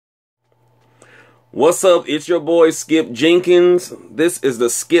What's up? It's your boy Skip Jenkins. This is the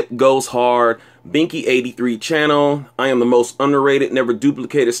Skip Goes Hard Binky 83 channel. I am the most underrated, never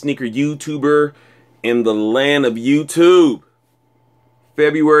duplicated sneaker YouTuber in the land of YouTube.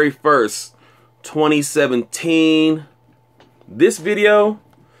 February 1st, 2017. This video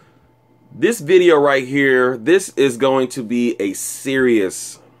right here, this is going to be a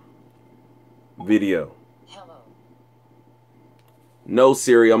serious video. Hello. No,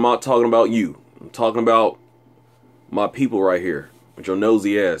 Siri, I'm not talking about you. I'm talking about my people right here with your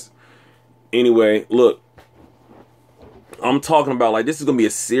nosy ass. Anyway, look, I'm talking about, like, this is gonna be a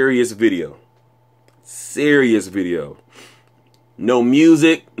serious video. Serious video. No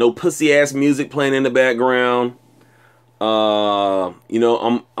music, no pussy ass music playing in the background. You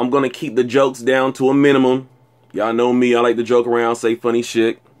know, I'm gonna keep the jokes down to a minimum. Y'all know me, I like to joke around, say funny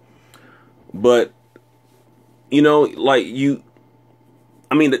shit. But, you know, like,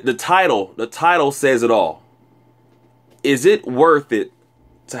 I mean, the title says it all. Is it worth it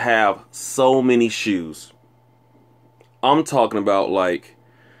to have so many shoes? I'm talking about, like,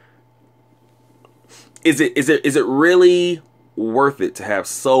 is it really worth it to have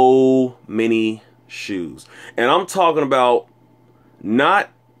so many shoes? And I'm talking about not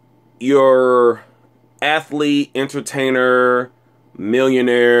your athlete, entertainer,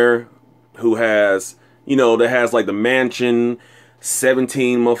 millionaire who has, you know, that has like the mansion,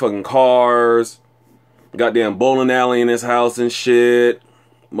 17 motherfucking cars, goddamn bowling alley in his house and shit,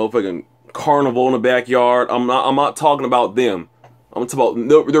 motherfucking carnival in the backyard. I'm not talking about them. I'm talking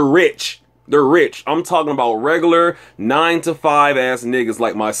about, they're rich. They're rich. I'm talking about regular 9-to-5 ass niggas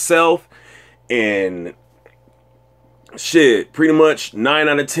like myself and shit, pretty much 9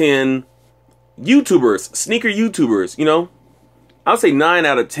 out of 10 YouTubers, sneaker YouTubers, you know? I'll say 9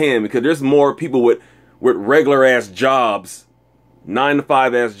 out of 10 because there's more people with regular ass jobs,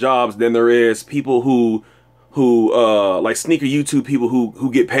 9-to-5 ass jobs, than there is people who like sneaker YouTube people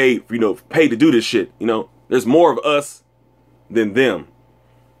who get paid, you know, paid to do this shit, you know? There's more of us than them.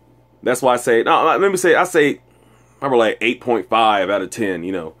 That's why I say, no, let me say, I say probably like 8.5 out of 10,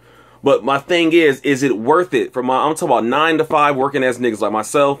 you know? But my thing is it worth it for I'm talking about 9-to-5 working ass niggas like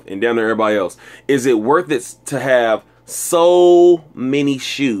myself and down there everybody else. Is it worth it to have so many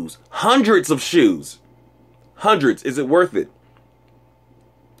shoes? Hundreds of shoes. Hundreds. Is it worth it?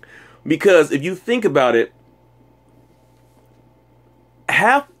 Because if you think about it,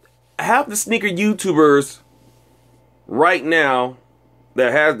 half the sneaker YouTubers right now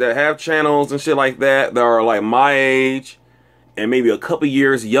that have channels and shit like that are like my age and maybe a couple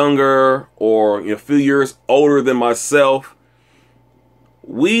years younger or, you know, a few years older than myself,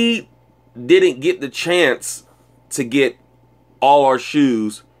 we didn't get the chance to get all our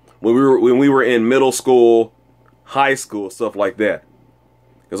shoes when we were in middle school, high school, stuff like that.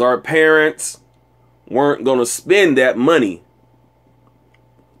 Because our parents weren't gonna spend that money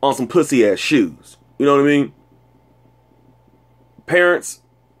on some pussy ass shoes. You know what I mean?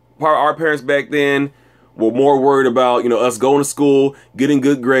 Our parents back then were more worried about, you know, us going to school, getting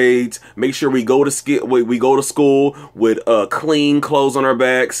good grades, make sure we go to school with clean clothes on our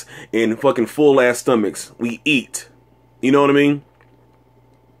backs and fucking full ass stomachs. We eat. You know what I mean?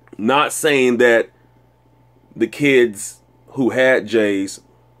 Not saying that the kids who had J's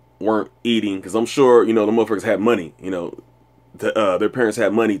weren't eating, because I'm sure, you know, the motherfuckers had money, you know, their parents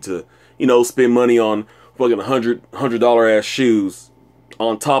had money to, you know, spend money on fucking $100 ass shoes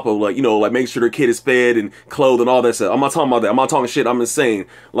on top of, like, you know, like make sure their kid is fed and clothed and all that stuff. I'm not talking about that. I'm not talking shit. I'm just saying,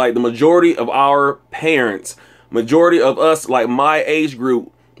 like, the majority of our parents, majority of us, like my age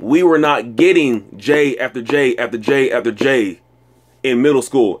group, we were not getting J after J after J after J in middle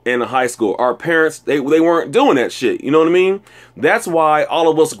school and in high school. Our parents, they weren't doing that shit. You know what I mean? That's why all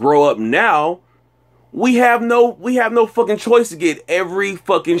of us grow up now. We have no fucking choice to get every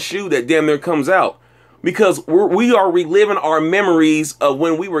fucking shoe that damn near comes out. Because we are reliving our memories of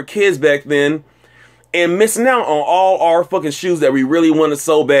when we were kids back then and missing out on all our fucking shoes that we really wanted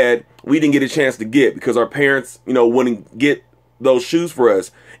so bad we didn't get a chance to get because our parents, you know, wouldn't get those shoes for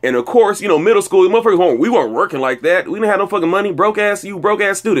us. And of course, you know, middle school, motherfuckers we weren't working like that. We didn't have no fucking money. Broke ass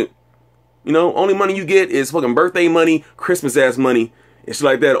student. You know, only money you get is fucking birthday money, Christmas ass money, and shit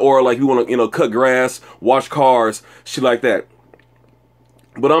like that. Or like you want to, you know, cut grass, wash cars, shit like that.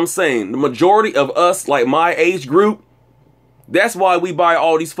 But I'm saying the majority of us, like my age group, that's why we buy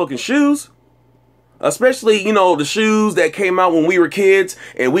all these fucking shoes. Especially, you know, the shoes that came out when we were kids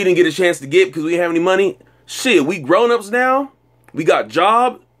and we didn't get a chance to get because we didn't have any money. Shit, we grown-ups now. We got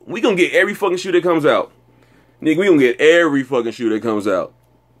job. We gonna get every fucking shoe that comes out. Nigga, we gonna get every fucking shoe that comes out.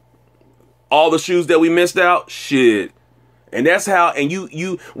 All the shoes that we missed out, shit. And that's how, and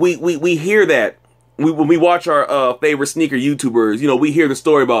we hear that when we watch our favorite sneaker YouTubers, you know, we hear the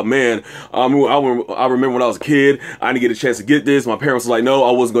story about, man, I remember when I was a kid, I didn't get a chance to get this. My parents were like, no,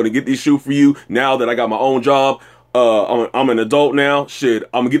 I wasn't going to get this shoe for you. Now that I got my own job, I'm an adult now. Shit,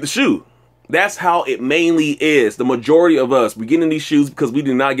 I'm gonna get the shoe. That's how it mainly is. The majority of us, we get in these shoes because we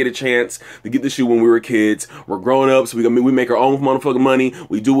did not get a chance to get the shoe when we were kids. We're growing up, so we make our own motherfucking money.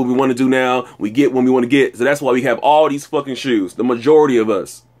 We do what we want to do now. We get when we want to get. So that's why we have all these fucking shoes. The majority of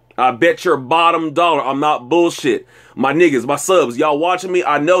us. I bet your bottom dollar I'm not bullshit. My niggas, my subs, y'all watching me,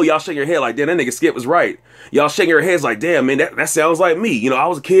 I know y'all shaking your head like, damn, that nigga Skip was right. Y'all shaking your heads like, damn, man, that sounds like me. You know, I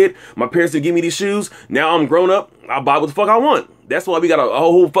was a kid, my parents didn't give me these shoes. Now I'm grown up, I buy what the fuck I want. That's why we got a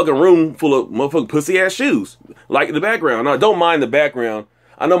whole fucking room full of motherfucking pussy ass shoes. Like in the background. Now, don't mind the background.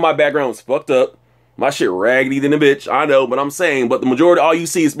 I know my background was fucked up. My shit raggedy than a bitch. I know, but I'm saying, but the majority, all you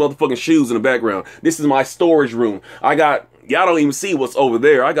see is motherfucking shoes in the background. This is my storage room. I got, y'all don't even see what's over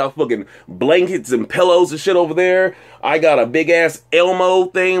there. I got fucking blankets and pillows and shit over there. I got a big ass Elmo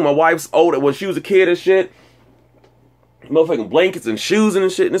thing. My wife's old when she was a kid and shit. Motherfucking blankets and shoes and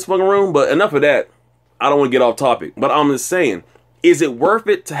shit in this fucking room. But enough of that. I don't want to get off topic. But I'm just saying, is it worth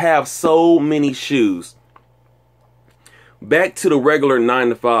it to have so many shoes? Back to the regular 9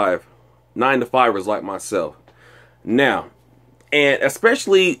 to 5. 9 to 5ers like myself. Now, and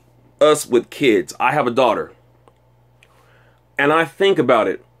especially us with kids. I have a daughter. And I think about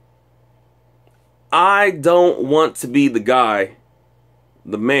it. I don't want to be the guy,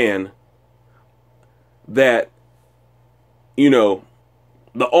 the man, that, you know,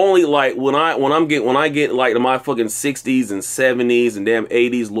 the only, like, when I get like to my fucking 60s and 70s and damn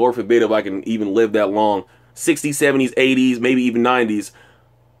 80s, Lord forbid if I can even live that long, 60s, 70s, 80s, maybe even 90s.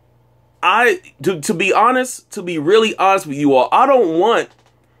 To be honest, to be really honest with you all, I don't want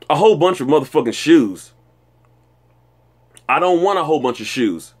a whole bunch of motherfucking shoes. I don't want a whole bunch of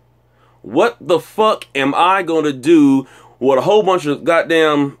shoes. What the fuck am I going to do with a whole bunch of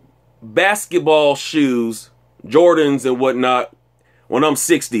goddamn basketball shoes, Jordans and whatnot, when I'm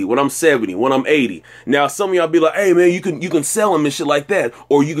 60, when I'm 70, when I'm 80? Now, some of y'all be like, hey man, you can sell them and shit like that,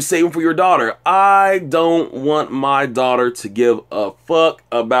 or you can save them for your daughter. I don't want my daughter to give a fuck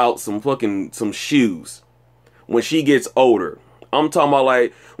about some shoes when she gets older. I'm talking about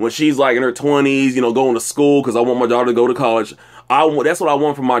like when she's like in her 20s, you know, going to school, because I want my daughter to go to college. That's what I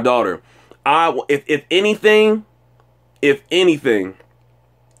want for my daughter. If anything,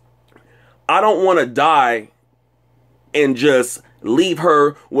 I don't want to die and just leave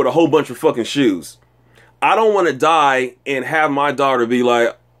her with a whole bunch of fucking shoes. I don't want to die and have my daughter be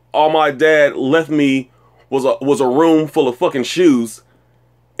like, all my dad left me was a room full of fucking shoes,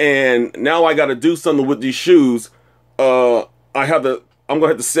 and now I got to do something with these shoes. I'm gonna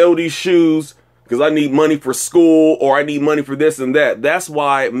have to sell these shoes because I need money for school, or I need money for this and that. That's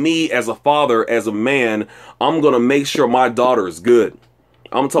why me as a father, as a man, I'm gonna make sure my daughter is good.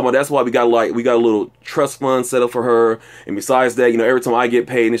 I'm talking about, that's why we got a little trust fund set up for her. And besides that, you know, every time I get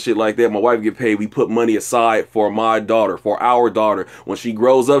paid and shit like that, my wife get paid, we put money aside for my daughter, for our daughter. When she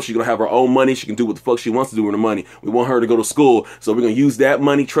grows up, she's gonna have her own money. She can do what the fuck she wants to do with her money. We want her to go to school, so we're gonna use that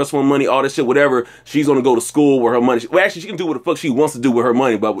money, trust fund money, all this shit, whatever. She's gonna go to school with her money. Well, actually, she can do what the fuck she wants to do with her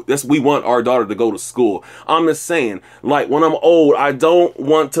money, but we want our daughter to go to school. I'm just saying, like, when I'm old, I don't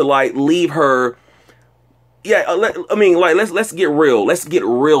want to like leave her. Yeah, let's get real. Let's get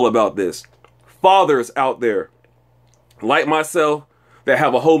real about this. Fathers out there, like myself, that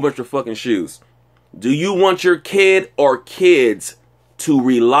have a whole bunch of fucking shoes. Do you want your kid or kids to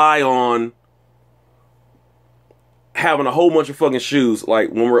rely on having a whole bunch of fucking shoes,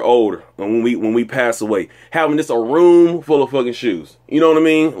 like when we're older, when we pass away, having just a room full of fucking shoes? You know what I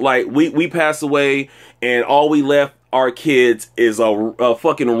mean? Like we pass away and all we left our kids is a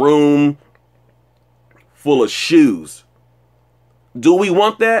fucking room full of shoes. Do we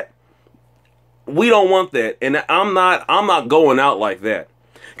want that? We don't want that. And I'm not going out like that.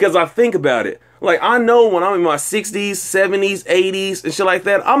 Because I think about it. Like, I know when I'm in my 60s, 70s, 80s, and shit like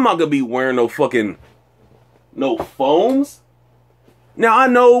that, I'm not gonna be wearing no foams. Now, I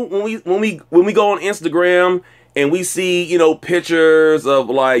know when we go on Instagram and we see, you know, pictures of,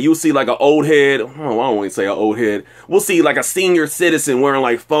 like, you'll see like an old head. Oh, I don't want to say an old head. We'll see like a senior citizen wearing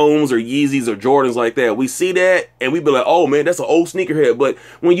like foams or Yeezys or Jordans like that. We see that and we be like, oh man, that's an old sneakerhead. But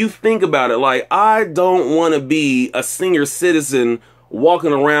when you think about it, like, I don't want to be a senior citizen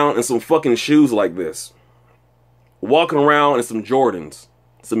walking around in some fucking shoes like this. Walking around in some Jordans,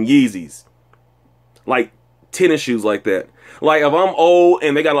 some Yeezys, like tennis shoes like that. Like, if I'm old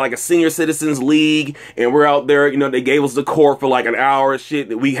and they got like a senior citizens league and we're out there, you know, they gave us the court for like an hour and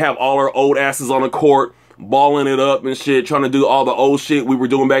shit, we have all our old asses on the court, balling it up and shit, trying to do all the old shit we were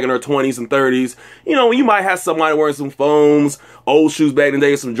doing back in our 20s and 30s. You know, you might have somebody wearing some foams, old shoes back in the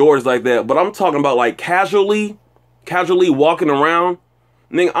day, some Jordans like that. But I'm talking about like casually walking around.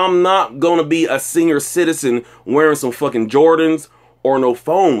 Nigga, I'm not gonna be a senior citizen wearing some fucking Jordans or no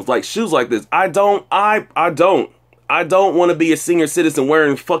foams, like shoes like this. I don't want to be a senior citizen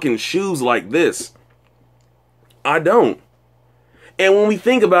wearing fucking shoes like this. I don't. And when we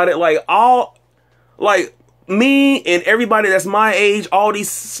think about it, like me and everybody that's my age, all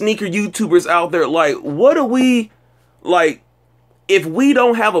these sneaker YouTubers out there, like, what do we, like, if we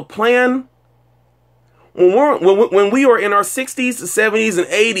don't have a plan, when we are in our 60s, 70s, and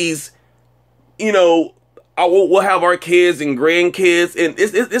 80s, you know, we'll have our kids and grandkids, and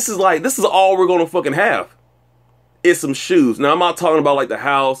this is all we're gonna fucking have. It's some shoes. Now, I'm not talking about like the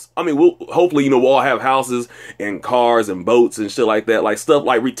house. I mean, hopefully, you know, we'll all have houses and cars and boats and shit like that. Like stuff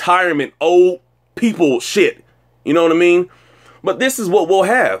like retirement, old people shit. You know what I mean? But this is what we'll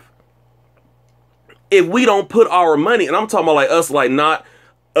have. If we don't put our money, and I'm talking about like us, like not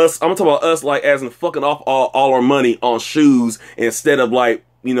us, I'm talking about us like as in fucking off all our money on shoes instead of like,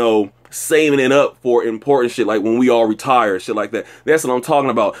 you know, saving it up for important shit, like when we all retire, shit like that. That's what I'm talking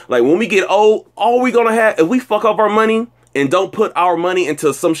about. Like when we get old, all we gonna have, if we fuck up our money and don't put our money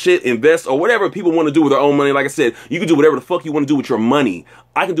into some shit, invest or whatever people want to do with their own money. Like I said, you can do whatever the fuck you want to do with your money.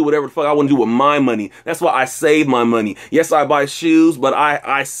 I can do whatever the fuck I want to do with my money. That's why I save my money. Yes, I buy shoes, but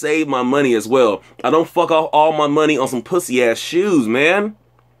I save my money as well. I don't fuck off all my money on some pussy ass shoes, man.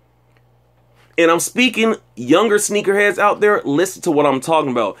 And I'm speaking younger sneakerheads out there, listen to what I'm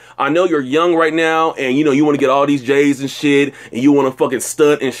talking about. I know you're young right now and you know you want to get all these J's and shit and you want to fucking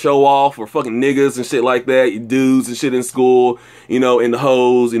stunt and show off for fucking niggas and shit like that, you dudes and shit in school, you know, in the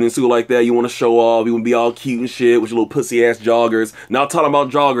hoes and in school like that. You want to show off, you want to be all cute and shit with your little pussy ass joggers. Not talking about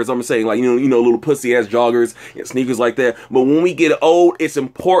joggers, I'm saying like, you know, little pussy ass joggers and sneakers like that. But when we get old, it's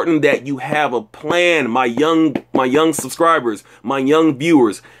important that you have a plan. My young subscribers, my young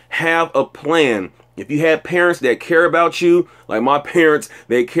viewers, have a plan. If you have parents that care about you, like my parents,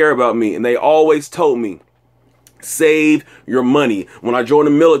 they care about me. And they always told me, save your money. When I joined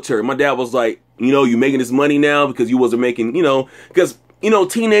the military, my dad was like, you know, you making this money now because you wasn't making, you know, because, you know,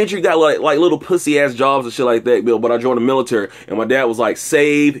 teenager, you got like little pussy ass jobs and shit like that, Bill. But I joined the military and my dad was like,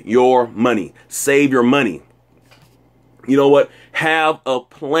 save your money. Save your money. You know what? Have a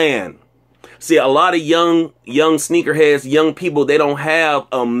plan. See, a lot of young sneakerheads, young people, they don't have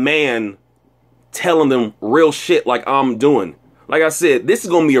a man telling them real shit like I'm doing. Like I said, this is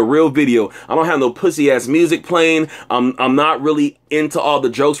going to be a real video. I don't have no pussy ass music playing. I'm not really into all the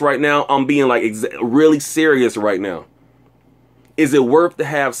jokes right now. I'm being like really serious right now. Is it worth to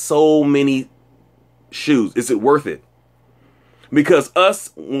have so many shoes? Is it worth it? Because us,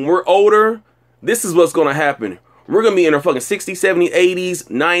 when we're older, this is what's going to happen. We're going to be in our fucking 60s, 70s, 80s,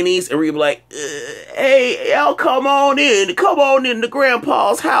 90s, and we're going to be like, hey, y'all come on in to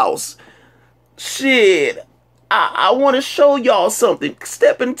grandpa's house. Shit, I want to show y'all something.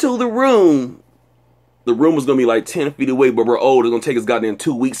 Step into the room. The room is going to be like 10 feet away, but we're old. It's going to take us goddamn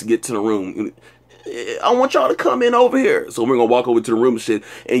 2 weeks to get to the room. I want y'all to come in over here. So we're going to walk over to the room and shit,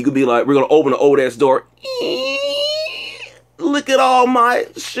 and you could be like, we're going to open the old ass door. Look at all my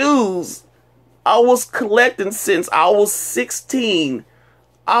shoes. I was collecting since I was 16.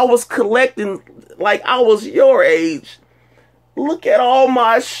 I was collecting like I was your age. Look at all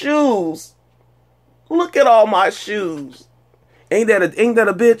my shoes. Look at all my shoes. Ain't that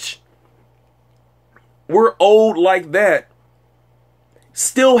a bitch? We're old like that.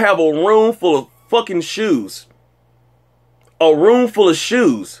 Still have a room full of fucking shoes. A room full of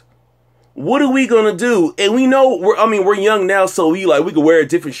shoes. What are we gonna do? And we know we're young now, so we could wear a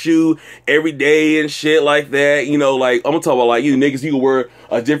different shoe every day and shit like that. You know, like I'm gonna talk about like you niggas, you can wear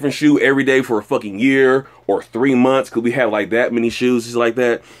a different shoe every day for a fucking year or 3 months because we have like that many shoes, just like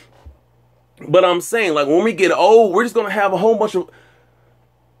that. But I'm saying, like, when we get old, we're just gonna have a whole bunch of.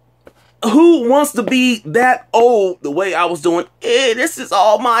 Who wants to be that old the way I was doing? Hey, this is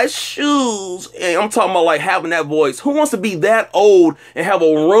all my shoes. And I'm talking about like having that voice. Who wants to be that old and have a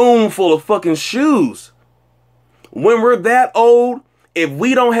room full of fucking shoes? When we're that old, if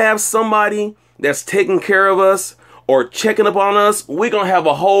we don't have somebody that's taking care of us or checking up on us, we're gonna have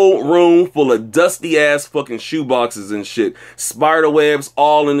a whole room full of dusty ass fucking shoe boxes and shit. Spider webs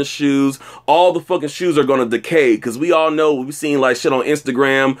all in the shoes. All the fucking shoes are gonna decay because we all know, we've seen like shit on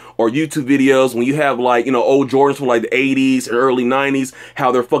Instagram or YouTube videos when you have like, you know, old Jordans from like the 80s and early 90s,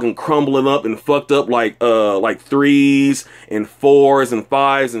 how they're fucking crumbling up and fucked up like 3s and 4s and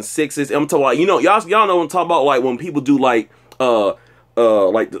 5s and 6s. I'm talking about, you know, y'all know what I'm talking about, like when people do like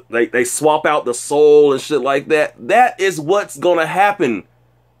like they swap out the sole and shit like that. That is what's gonna happen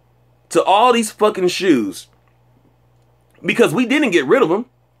to all these fucking shoes. Because we didn't get rid of them.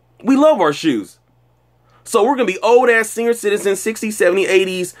 We love our shoes. So we're going to be old-ass senior citizens, 60s, 70s,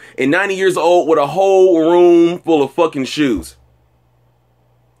 80s, and 90 years old with a whole room full of fucking shoes.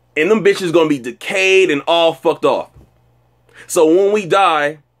 And them bitches going to be decayed and all fucked off. So when we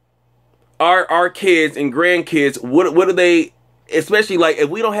die, our kids and grandkids, what do they, especially like if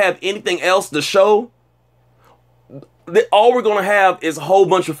we don't have anything else to show, all we're going to have is a whole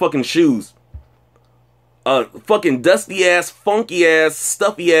bunch of fucking shoes. A fucking dusty ass, funky ass,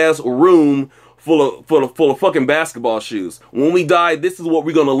 stuffy ass room full of fucking basketball shoes. When we die, this is what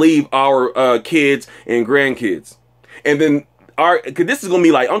we're gonna leave our kids and grandkids. And then cause this is gonna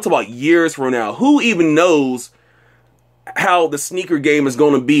be like, I'm talking about years from now. Who even knows how the sneaker game is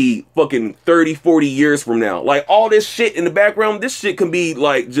gonna be fucking 30, 40 years from now? Like all this shit in the background, this shit can be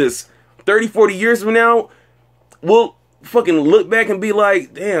like just 30, 40 years from now. We'll fucking look back and be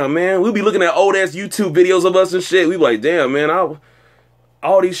like, damn, man, we'll be looking at old ass YouTube videos of us and shit. We be like, damn, man,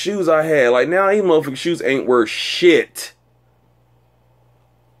 all these shoes I had, like now these motherfucking shoes ain't worth shit.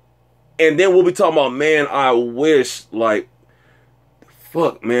 And then we'll be talking about, man, I wish, like,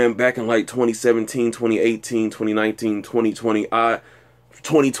 fuck, man, back in like 2017, 2018, 2019, 2020,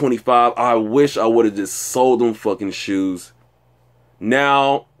 2025, I wish I would have just sold them fucking shoes.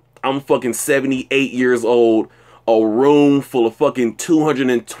 Now, I'm fucking 78 years old, a room full of fucking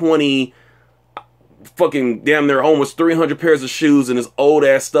 220 fucking damn near almost 300 pairs of shoes in this old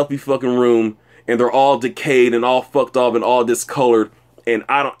ass stuffy fucking room, and they're all decayed and all fucked up and all discolored, and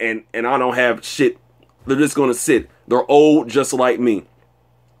I don't have shit. They're just gonna sit. They're old just like me.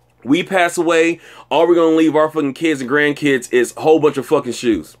 We pass away, all we're gonna leave our fucking kids and grandkids is a whole bunch of fucking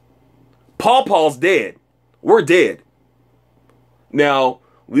shoes. Paul's dead. We're dead. Now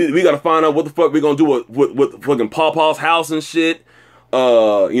we gotta find out what the fuck we're gonna do with fucking Paul's house and shit.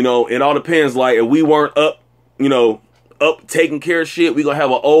 You know, it all depends. Like, if we weren't up taking care of shit, we gonna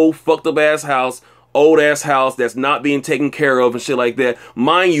have an old fucked up ass house, old ass house that's not being taken care of and shit like that.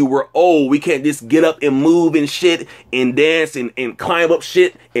 Mind you, we're old. We can't just get up and move and shit and dance and climb up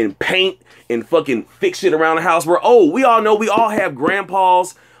shit and paint and fucking fix shit around the house. We're old. We all know we all have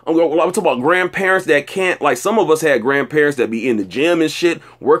grandpas. I'm talking about grandparents that can't, like, some of us had grandparents that be in the gym and shit,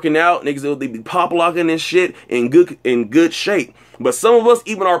 working out, niggas, they be pop locking and shit in good shape. But some of us,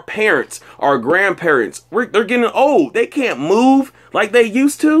 even our parents, our grandparents, they're getting old. They can't move like they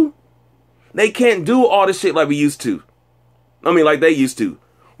used to. They can't do all this shit like we used to. I mean, like they used to.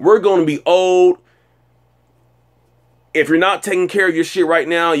 We're going to be old. If you're not taking care of your shit right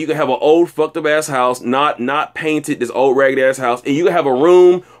now, you can have an old fucked up ass house, not painted, this old ragged ass house, and you can have a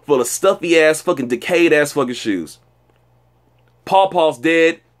room full of stuffy ass fucking decayed ass fucking shoes. Paul's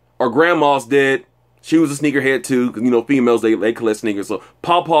dead, or grandma's dead. She was a sneakerhead too, because, you know, females, they collect sneakers. So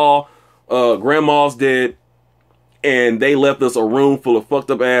Paul, grandma's dead, and they left us a room full of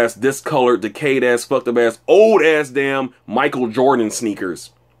fucked up ass, discolored, decayed ass, fucked up ass, old ass damn Michael Jordan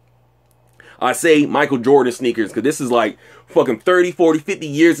sneakers. I say Michael Jordan sneakers because this is like fucking 30, 40, 50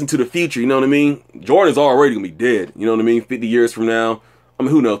 years into the future, you know what I mean? Jordan's already gonna be dead, you know what I mean? 50 years from now, I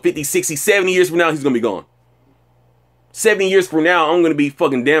mean, who knows? 50, 60, 70 years from now, he's gonna be gone. 70 years from now, I'm gonna be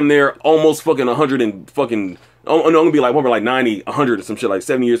fucking damn near almost fucking 100 and fucking, I'm gonna be like, what, like 90, 100 or some shit, like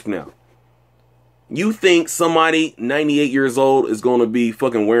 70 years from now. You think somebody 98 years old is gonna be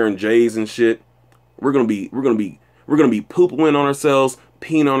fucking wearing J's and shit? We're gonna be pooping on ourselves,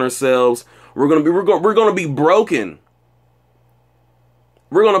 peeing on ourselves. We're gonna be broken.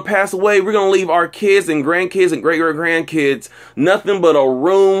 We're gonna pass away. We're gonna leave our kids and grandkids and great-great-grandkids nothing but a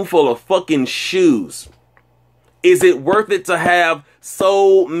room full of fucking shoes. Is it worth it to have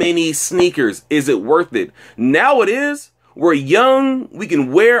so many sneakers? Is it worth it? Now it is. We're young. We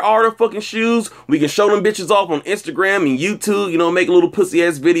can wear all the fucking shoes. We can show them bitches off on Instagram and YouTube, you know, make little pussy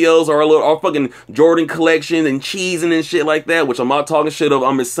ass videos or our fucking Jordan collection and cheesing and shit like that, which I'm not talking shit of.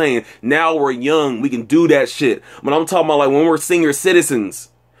 I'm just saying, now we're young. We can do that shit. But I'm talking about like when we're senior citizens,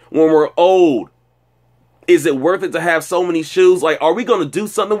 when we're old, is it worth it to have so many shoes? Like, are we going to do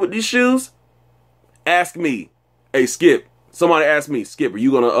something with these shoes? Ask me. Hey, Skip. Somebody ask me, Skip, are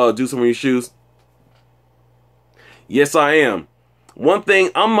you going to do some of these shoes? Yes, I am. One thing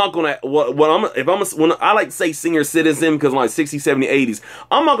I'm not gonna, when I like to say senior citizen because I'm like 60, 70, 80s,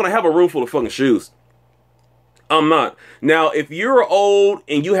 I'm not gonna have a room full of fucking shoes. I'm not. Now, if you're old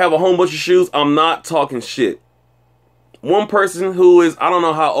and you have a whole bunch of shoes, I'm not talking shit. One person who is, I don't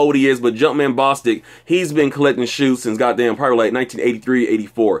know how old he is, but Jumpman Bostic, he's been collecting shoes since goddamn probably like 1983,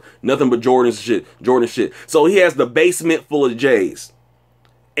 84. Nothing but Jordan shit. So he has the basement full of J's.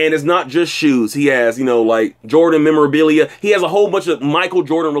 And it's not just shoes. He has, you know, like Jordan memorabilia. He has a whole bunch of Michael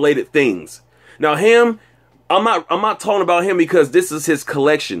Jordan related things. Now him, I'm not talking about him because this is his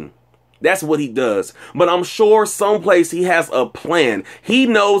collection. That's what he does. But I'm sure someplace he has a plan. He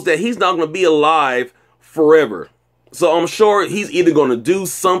knows that he's not going to be alive forever. So I'm sure he's either going to do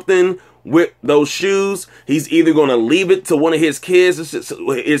something with those shoes. He's either going to leave it to one of his kids.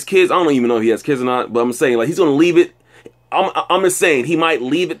 His kids, I don't even know if he has kids or not, but I'm saying like he's going to leave it. I'm just saying he might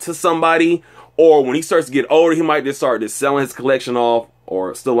leave it to somebody, or when he starts to get older, he might just start just selling his collection off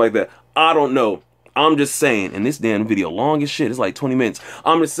or stuff like that. I don't know. I'm just saying, and this damn video long as shit, it's like 20 minutes.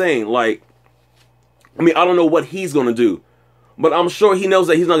 I'm just saying, like, I mean, I don't know what he's going to do, but I'm sure he knows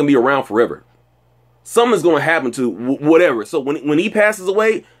that he's not going to be around forever. Something's going to happen to whatever. So when he passes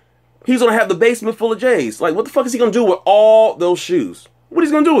away, he's going to have the basement full of J's. Like, what the fuck is he going to do with all those shoes? What is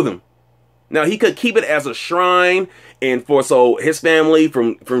he going to do with them? Now, he could keep it as a shrine, and so his family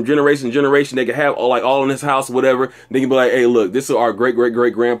from generation to generation, they could have all in his house or whatever. They can be like, hey, look, this is our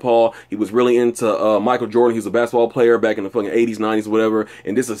great-great-great-grandpa. He was really into Michael Jordan. He was a basketball player back in the fucking 80s, 90s, whatever,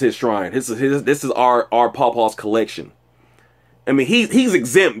 and this is his shrine. This is our Pawpaw's collection. I mean, he's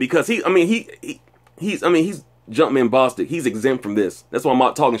exempt because he's Jumpman Bostic. He's exempt from this. That's why I'm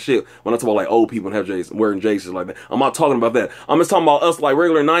not talking shit when I talk about like old people and have J's, wearing J's like that. I'm not talking about that. I'm just talking about us like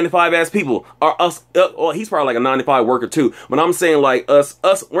regular 9-to-5 ass people. Or us. Well, he's probably like a 9-to-5 worker too. But I'm saying like us.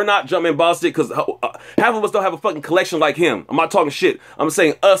 We're not Jumpman Bostic because half of us don't have a fucking collection like him. I'm not talking shit. I'm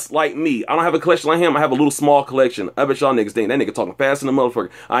saying us like me. I don't have a collection like him. I have a little small collection. I bet y'all niggas think that nigga talking fast in the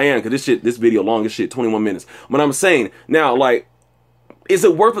motherfucker. I am, because this video long as shit, 21 minutes. But I'm saying now, like, is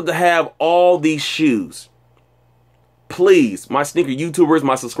it worth it to have all these shoes? Please, my sneaker YouTubers,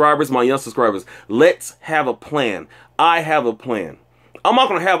 my subscribers, my young subscribers, let's have a plan. I have a plan. I'm not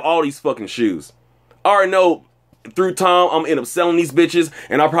going to have all these fucking shoes. I already know through time I'm going to end up selling these bitches,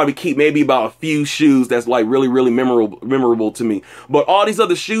 and I'll probably keep maybe about a few shoes that's like really, really memorable to me. But all these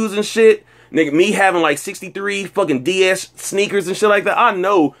other shoes and shit, nigga, me having like 63 fucking DS sneakers and shit like that, I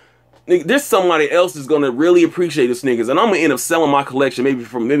know there's somebody else is going to really appreciate the sneakers, and I'm going to end up selling my collection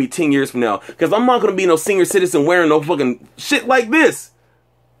maybe 10 years from now, because I'm not going to be no senior citizen wearing no fucking shit like this.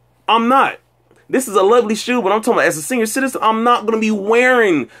 I'm not. This is a lovely shoe, but I'm talking about as a senior citizen, I'm not going to be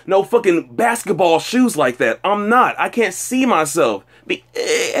wearing no fucking basketball shoes like that. I'm not. I can't see myself.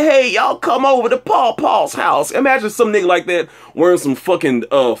 Hey, y'all come over to Paul's house. Imagine some nigga like that wearing some fucking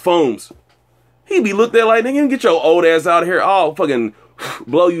foams. He'd be looked at like, nigga, get your old ass out of here. I'll fucking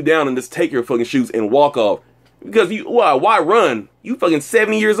blow you down and just take your fucking shoes and walk off. Because why run? You fucking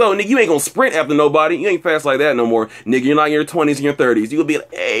 70 years old, nigga. You ain't gonna sprint after nobody. You ain't fast like that no more, nigga. You're not in your 20s and your 30s. You gonna be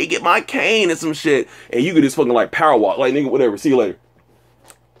like, hey, get my cane and some shit, and you could just fucking like power walk, like, nigga, whatever. See you later.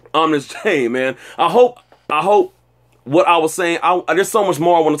 I'm just saying, man. I hope what I was saying. There's so much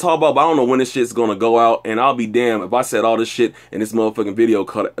more I want to talk about, but I don't know when this shit's gonna go out, and I'll be damned if I said all this shit and this motherfucking video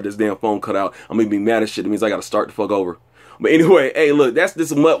this damn phone cut out. I'm gonna be mad as shit. It means I gotta start the fuck over. But anyway, hey, look, that's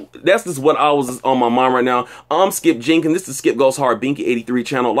just what I was on my mind right now. I'm Skip Jenkins. This is Skip Goes Hard Binky 83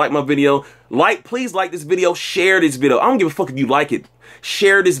 channel. Like my video. Please like this video. Share this video. I don't give a fuck if you like it.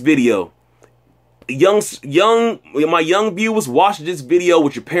 Share this video. My young viewers, watch this video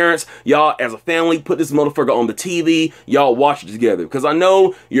with your parents. Y'all, as a family, put this motherfucker on the TV. Y'all watch it together. Because I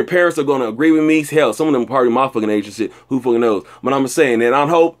know your parents are going to agree with me. Hell, some of them probably my fucking age and shit. Who fucking knows? But I'm just saying, and I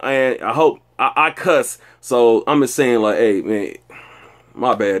hope I cuss. So I'm just saying, like, hey, man,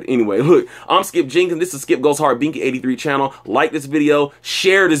 my bad. Anyway, look, I'm Skip Jenkins. This is Skip Goes Hard Binky 83 channel. Like this video.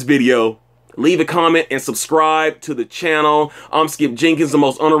 Share this video. Leave a comment and subscribe to the channel. I'm Skip Jenkins, the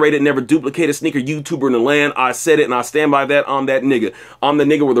most underrated, never duplicated sneaker YouTuber in the land. I said it and I stand by that. I'm that nigga. I'm the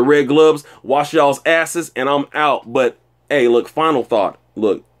nigga with the red gloves. Wash y'all's asses and I'm out. But, hey, look, final thought.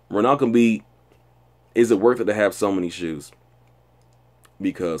 Look, we're not going to be... Is it worth it to have so many shoes?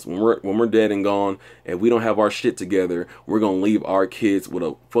 Because when we're dead and gone and we don't have our shit together, we're going to leave our kids with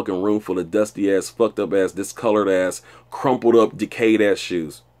a fucking room full of dusty ass, fucked up ass, discolored ass, crumpled up, decayed ass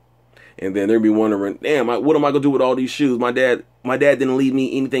shoes. And then they'll be wondering, damn, what am I going to do with all these shoes? My dad didn't leave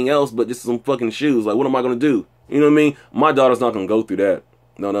me anything else but just some fucking shoes. Like, what am I going to do? You know what I mean? My daughter's not going to go through that.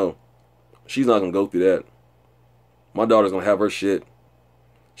 No. She's not going to go through that. My daughter's going to have her shit.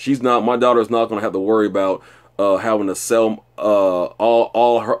 My daughter's not going to have to worry about having to sell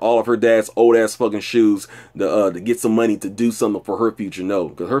all of her dad's old ass fucking shoes to get some money to do something for her future. No,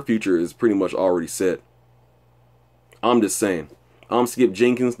 because her future is pretty much already set. I'm just saying. I'm Skip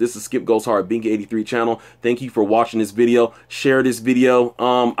Jenkins. This is Skip Goes Hard Binky 83 channel. Thank you for watching this video. Share this video.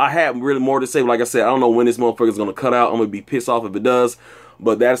 I have really more to say, but like I said, I don't know when this motherfucker is gonna cut out. I'm gonna be pissed off if it does.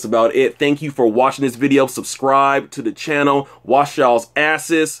 But that's about it. Thank you for watching this video. Subscribe to the channel. Wash y'all's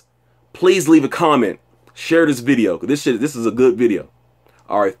asses. Please leave a comment. Share this video. This is a good video.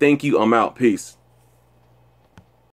 All right, thank you. I'm out. Peace.